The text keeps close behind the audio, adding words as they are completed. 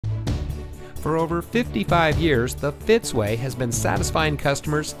For over 55 years, the Fitzway has been satisfying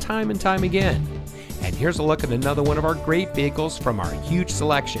customers time and time again. And here's a look at another one of our great vehicles from our huge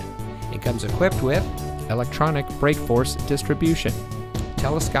selection. It comes equipped with electronic brake force distribution,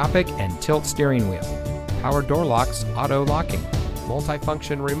 telescopic and tilt steering wheel, power door locks auto locking,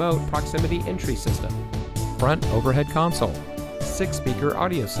 multifunction remote proximity entry system, front overhead console, 6-speaker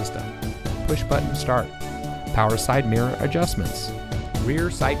audio system, push button start, power side mirror adjustments,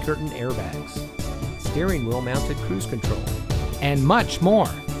 rear side curtain airbags, steering wheel mounted cruise control, and much more.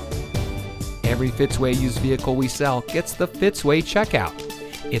 Every Fitzway used vehicle we sell gets the Fitzway checkout.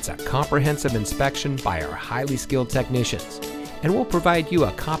 It's a comprehensive inspection by our highly skilled technicians, and we'll provide you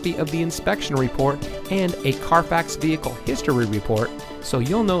a copy of the inspection report and a Carfax vehicle history report so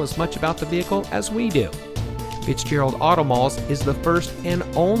you'll know as much about the vehicle as we do. Fitzgerald Auto Malls is the first and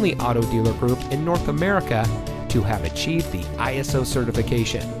only auto dealer group in North America to have achieved the ISO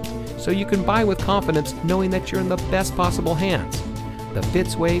certification, so you can buy with confidence knowing that you're in the best possible hands. The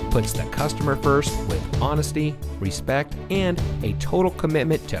Fitzway puts the customer first with honesty, respect, and a total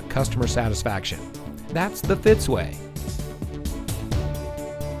commitment to customer satisfaction. That's the Fitzway.